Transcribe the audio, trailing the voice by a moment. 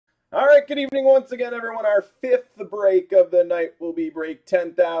All right, good evening once again, everyone. Our fifth break of the night will be break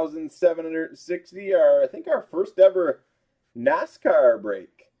 10,760. I think our first ever NASCAR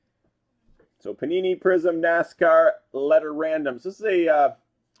break. So Panini Prizm NASCAR letter randoms. This is a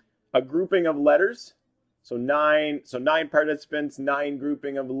grouping of letters. So nine participants, 9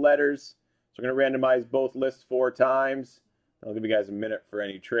 grouping of letters. So we're going to randomize both lists 4 times. I'll give you guys a minute for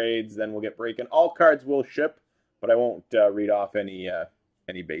any trades. Then we'll get breaking. All cards will ship, but I won't read off any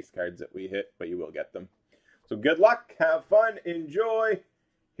base cards that we hit, but you will get them. So good luck, have fun, enjoy.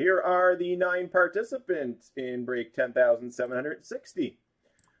 Here are the 9 participants in break 10,760.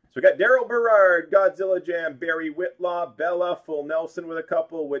 So we got Daryl Berard, Godzilla Jam, Barry Whitlaw, Bella, Full Nelson with a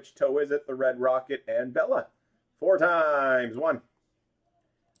couple, Which Toe Is It, The Red Rocket, and Bella. 4 times. 1,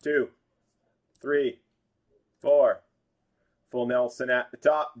 2, 3, 4. Full Nelson at the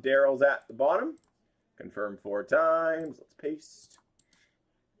top, Daryl's at the bottom. Confirm 4 times. Let's paste.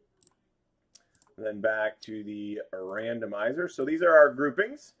 Then back to the randomizer. So these are our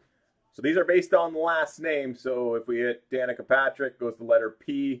groupings. So these are based on the last name. So if we hit Danica Patrick, goes to the letter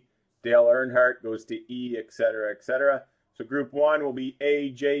P. Dale Earnhardt goes to E, etc., etc. So group 1 will be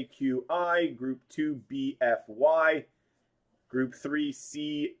AJQI. Group 2, BFY. Group 3,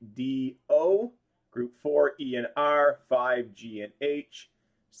 CDO. Group 4, E and R. 5, G and H.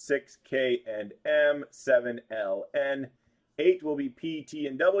 6, K and M. 7, L, N. 8 will be P, T,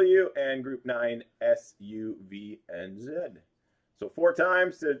 and W, and group 9, S, U, V, and Z. So 4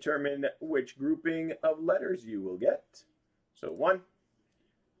 times to determine which grouping of letters you will get. So 1,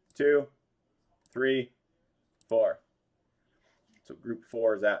 2, 3, 4. So group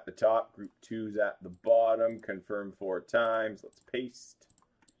 4 is at the top, group 2 is at the bottom. Confirm 4 times. Let's paste.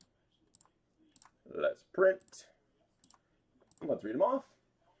 Let's print. Let's read them off.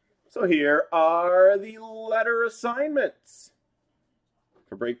 So here are the letter assignments.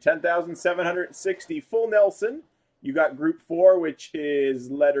 For break 10,760, Full Nelson, you got group 4, which is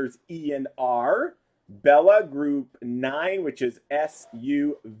letters E and R. Bella, group 9, which is S,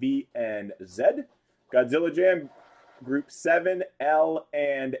 U, V, and Z. Godzilla Jam, group 7, L,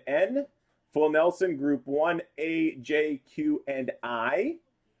 and N. Full Nelson, group 1, A, J, Q, and I.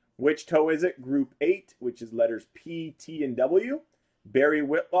 Which Toe Is It, group 8, which is letters P, T, and W. Barry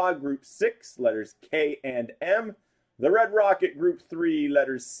Whitlaw, group 6, letters K and M. The Red Rocket, group 3,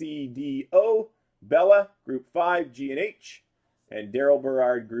 letters C, D, O. Bella, group 5, G and H. And Daryl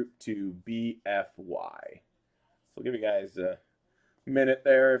Berard, group 2, B, F, Y. So I'll give you guys a minute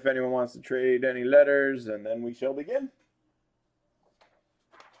there if anyone wants to trade any letters, and then we shall begin.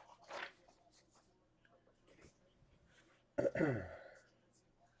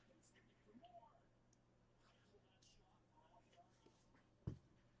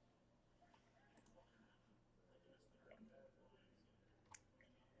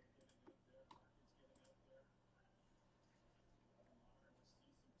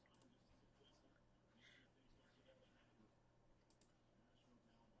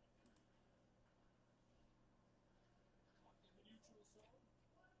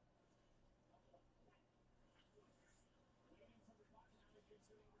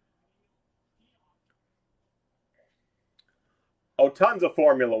 Oh, tons of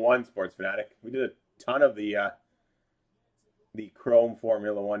Formula One, Sports Fanatic. We did a ton of the Chrome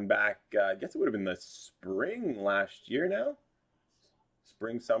Formula One back, I guess it would have been the spring last year now.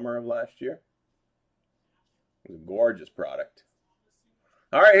 Spring, summer of last year. It was a gorgeous product.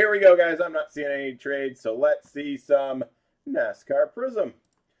 All right, here we go, guys. I'm not seeing any trades, so let's see some NASCAR Prizm.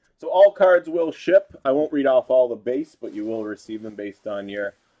 So all cards will ship. I won't read off all the base, but you will receive them based on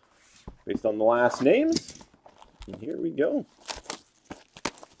the last names. And here we go.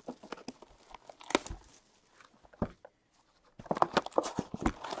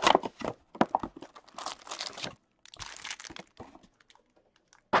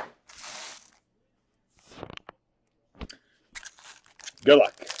 Good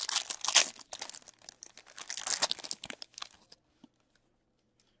luck.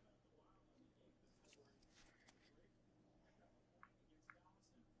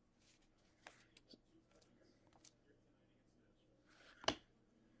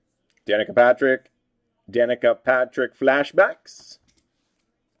 Danica Patrick flashbacks.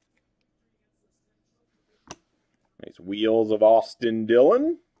 Nice wheels of Austin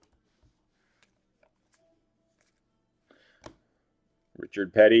Dillon.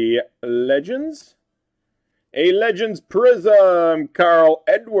 Richard Petty Legends. A Legends Prizm, Carl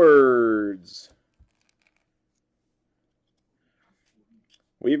Edwards.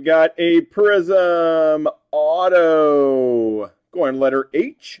 We've got a Prizm Auto. Going letter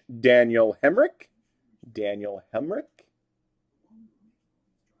H, Daniel Hemrick.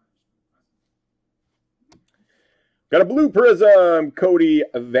 Got a blue Prizm, Cody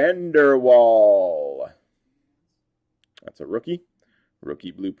Vanderwall. That's a rookie.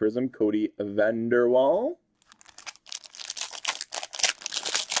 Rookie blue Prizm, Cody Vanderwall.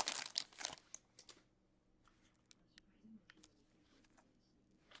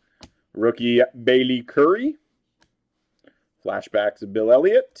 Rookie Bailey Curry. Flashbacks of Bill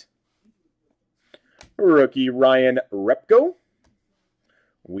Elliott. Rookie Ryan Repko.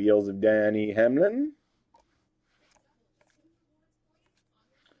 Wheels of Danny Hamlin.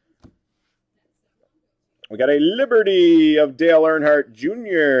 We got a Liberty of Dale Earnhardt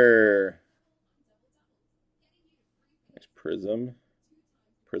Jr. Nice Prizm.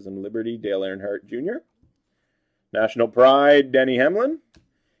 Prizm Liberty, Dale Earnhardt Jr. National Pride, Danny Hamlin.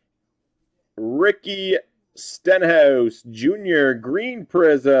 Ricky Stenhouse Jr. Green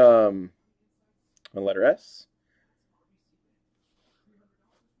Prizm. On letter S.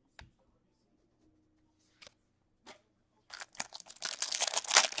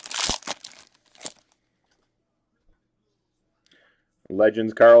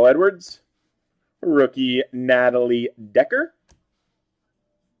 Legends Carl Edwards. Rookie Natalie Decker.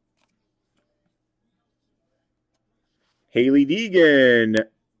 Haley Deegan.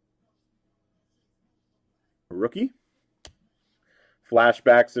 Rookie.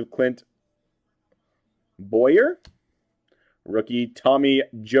 Flashbacks of Clint Boyer. Rookie Tommy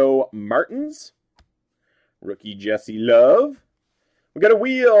Joe Martins. Rookie Jesse Love. We got a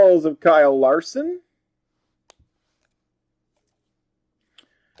Wheels of Kyle Larson.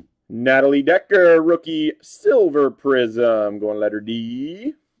 Natalie Decker, rookie silver Prizm, going letter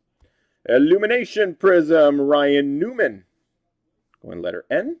D. Illumination Prizm, Ryan Newman, going letter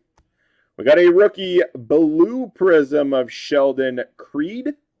N. We got a rookie blue Prizm of Sheldon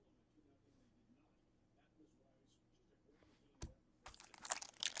Creed.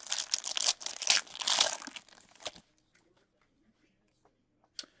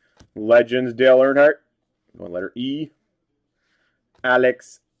 Legends Dale Earnhardt, going letter E.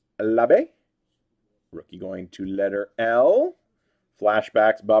 Alex Labe, rookie going to letter L.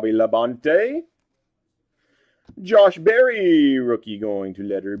 Flashbacks Bobby Labonte. Josh Berry, rookie going to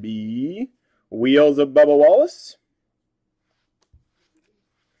letter B. Wheels of Bubba Wallace.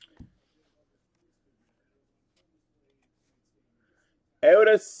 Out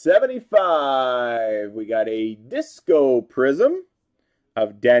of 75, we got a Disco Prizm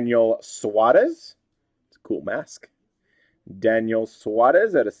of Daniel Suarez. It's a cool mask. Daniel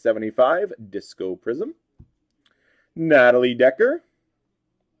Suarez out of 75, Disco Prizm. Natalie Decker.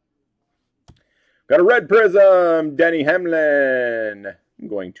 Got a red Prizm, Danny Hamlin. I'm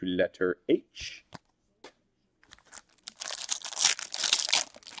going to letter H.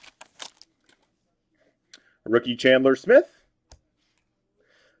 Rookie Chandler Smith.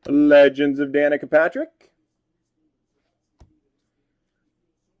 Legends of Danica Patrick.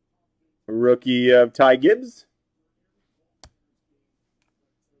 Rookie of Ty Gibbs.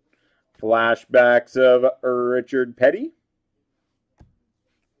 Flashbacks of Richard Petty.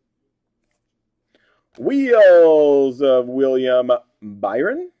 Wheels of William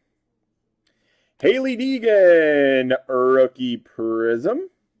Byron. Haley Deegan, rookie Prizm.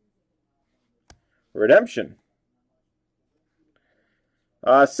 Redemption.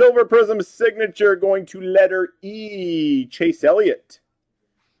 Silver Prizm signature going to letter E. Chase Elliott.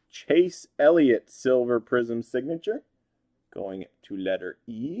 Chase Elliott, silver Prizm signature going to letter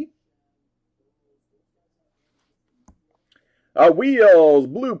E. Wheels,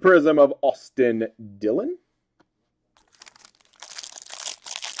 blue Prizm of Austin Dillon.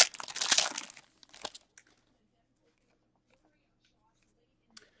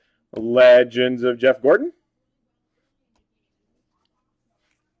 Legends of Jeff Gordon.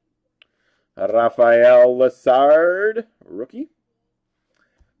 Rafael Lessard, rookie.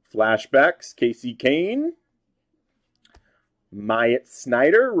 Flashbacks, Casey Kane. Myatt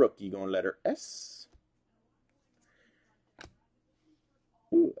Snyder, rookie, going letter S.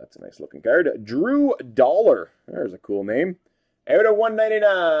 Ooh, that's a nice looking card. Drew Dollar. There's a cool name. Out of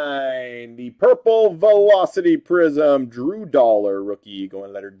 199. The Purple Velocity Prizm. Drew Dollar. Rookie.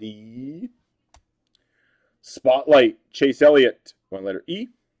 Going letter D. Spotlight. Chase Elliott. Going letter E.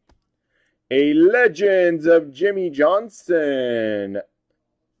 A Legends of Jimmy Johnson.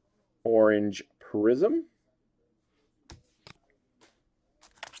 Orange Prizm.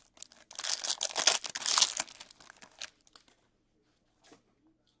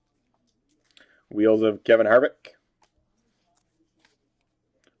 Wheels of Kevin Harvick.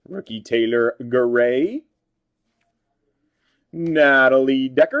 Rookie Taylor Garay. Natalie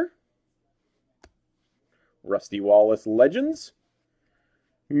Decker. Rusty Wallace Legends.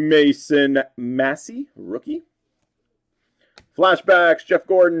 Mason Massey, rookie. Flashbacks, Jeff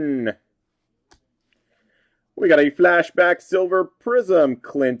Gordon. We got a flashback silver prism,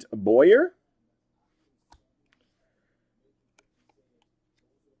 Clint Boyer.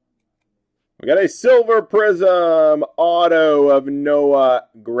 We got a silver prism auto of Noah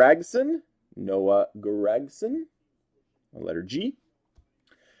Gregson. Noah Gregson, letter G.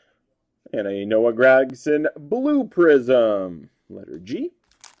 And a Noah Gregson blue prism, letter G.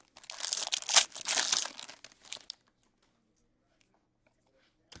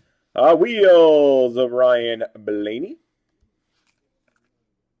 Wheels of Ryan Blaney.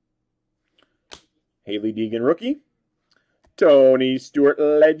 Haley Deegan rookie. Tony Stewart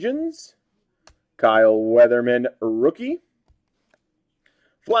Legends. Kyle Weatherman rookie.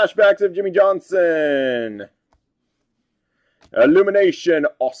 Flashbacks of Jimmy Johnson. Illumination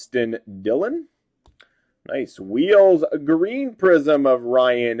Austin Dillon. Nice Wheels green prism of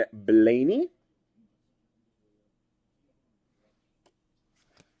Ryan Blaney.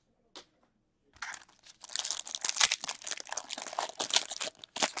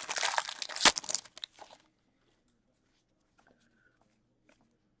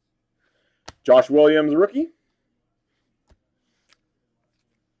 Josh Williams, rookie.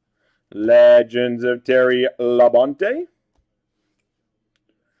 Legends of Terry Labonte.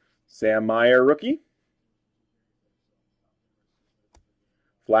 Sam Meyer, rookie.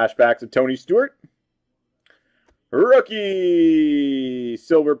 Flashbacks of Tony Stewart. Rookie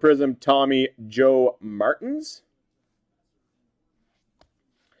silver prism Tommy Joe Martins.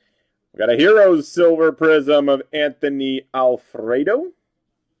 We got a Heroes silver prism of Anthony Alfredo.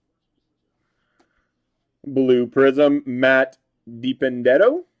 Blue prism Matt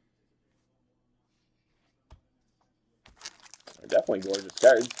DiPendetto. Definitely gorgeous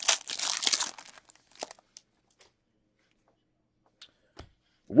cards.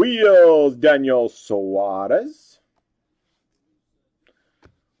 Wheels Daniel Suarez.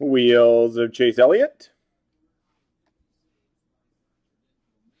 Wheels of Chase Elliott.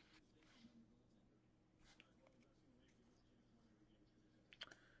 I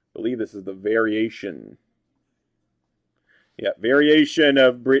believe this is the variation. Yeah, variation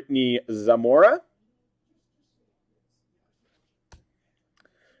of Brittany Zamora.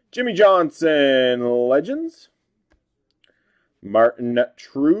 Jimmy Johnson Legends. Martin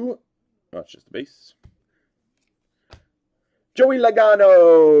True. Oh, it's just the base. Joey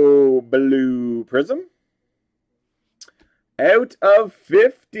Logano blue prism. Out of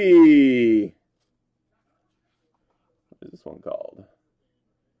 50. What is this one called?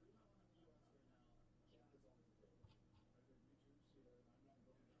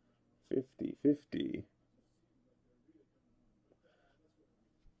 $50.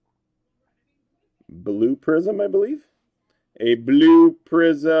 Blue prism, I believe. A blue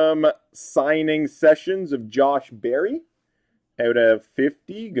prism signing sessions of Josh Berry. Out of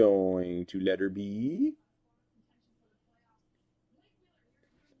 50, going to letter B.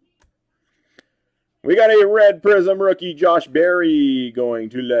 We got a red prism rookie Josh Berry going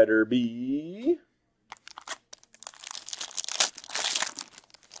to letter B.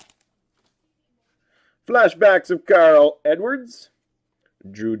 Flashbacks of Carl Edwards.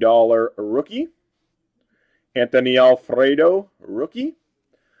 Drew Dollar rookie. Anthony Alfredo rookie.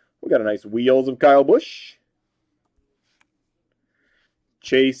 We got a nice Wheels of Kyle Busch.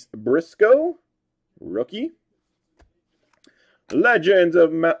 Chase Briscoe rookie. Legends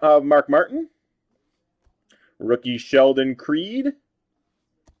of Mark Martin. Rookie Sheldon Creed.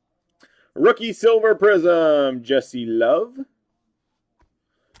 Rookie Silver Prism Jesse Love.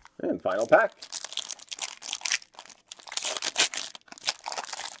 And final pack.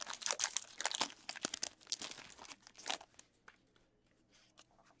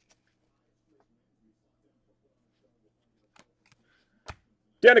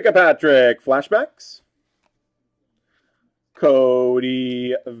 Danica Patrick, flashbacks.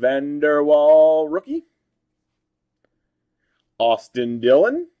 Cody Vanderwall, rookie. Austin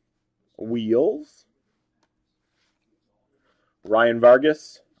Dillon, wheels. Ryan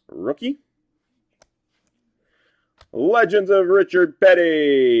Vargas, rookie. Legends of Richard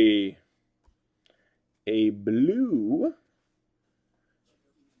Petty. A blue.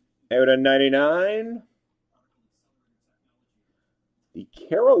 Out of 99. The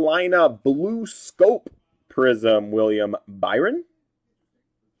Carolina Blue Scope Prism, William Byron.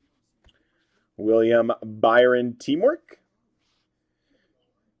 William Byron teamwork.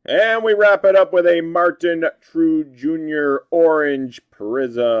 And we wrap it up with a Martin True Jr. Orange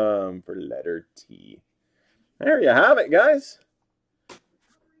Prism for letter T. There you have it, guys.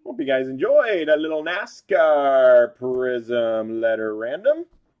 Hope you guys enjoyed a little NASCAR Prism letter random.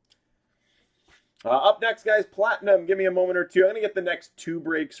 Up next, guys, Platinum. Give me a moment or two. I'm going to get the next 2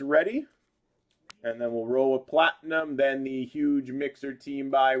 breaks ready. And then we'll roll with Platinum, then the huge mixer team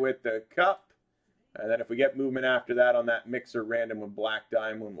buy with the Cup. And then if we get movement after that on that mixer random with Black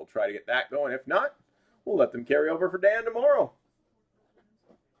Diamond, we'll try to get that going. If not, we'll let them carry over for Dan tomorrow.